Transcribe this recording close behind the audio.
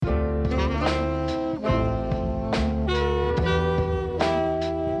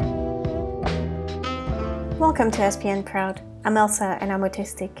Welcome to SPN Proud. I'm Elsa and I'm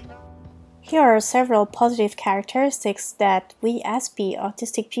autistic. Here are several positive characteristics that we SP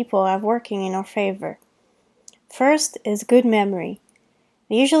autistic people have working in our favor. First is good memory.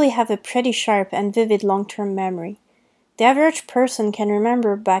 We usually have a pretty sharp and vivid long-term memory. The average person can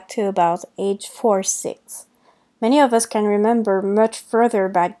remember back to about age 4-6. Many of us can remember much further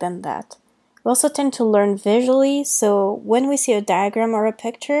back than that. We also tend to learn visually, so when we see a diagram or a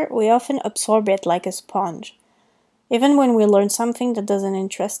picture, we often absorb it like a sponge. Even when we learn something that doesn't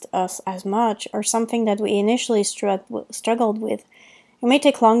interest us as much, or something that we initially struggled with, it may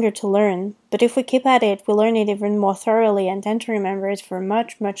take longer to learn, but if we keep at it, we learn it even more thoroughly and tend to remember it for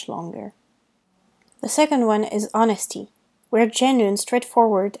much, much longer. The second one is honesty. We're genuine,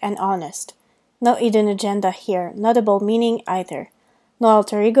 straightforward, and honest. No hidden agenda here, no double meaning either. No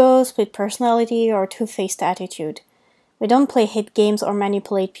alter ego, split personality, or two-faced attitude. We don't play hit games or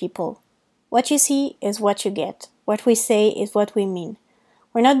manipulate people. What you see is what you get. What we say is what we mean.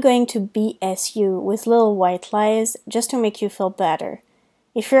 We're not going to BS you with little white lies just to make you feel better.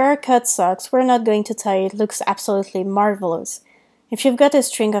 If your haircut sucks, we're not going to tell you it looks absolutely marvelous. If you've got a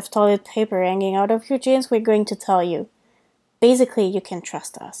string of toilet paper hanging out of your jeans, we're going to tell you. Basically, you can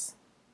trust us.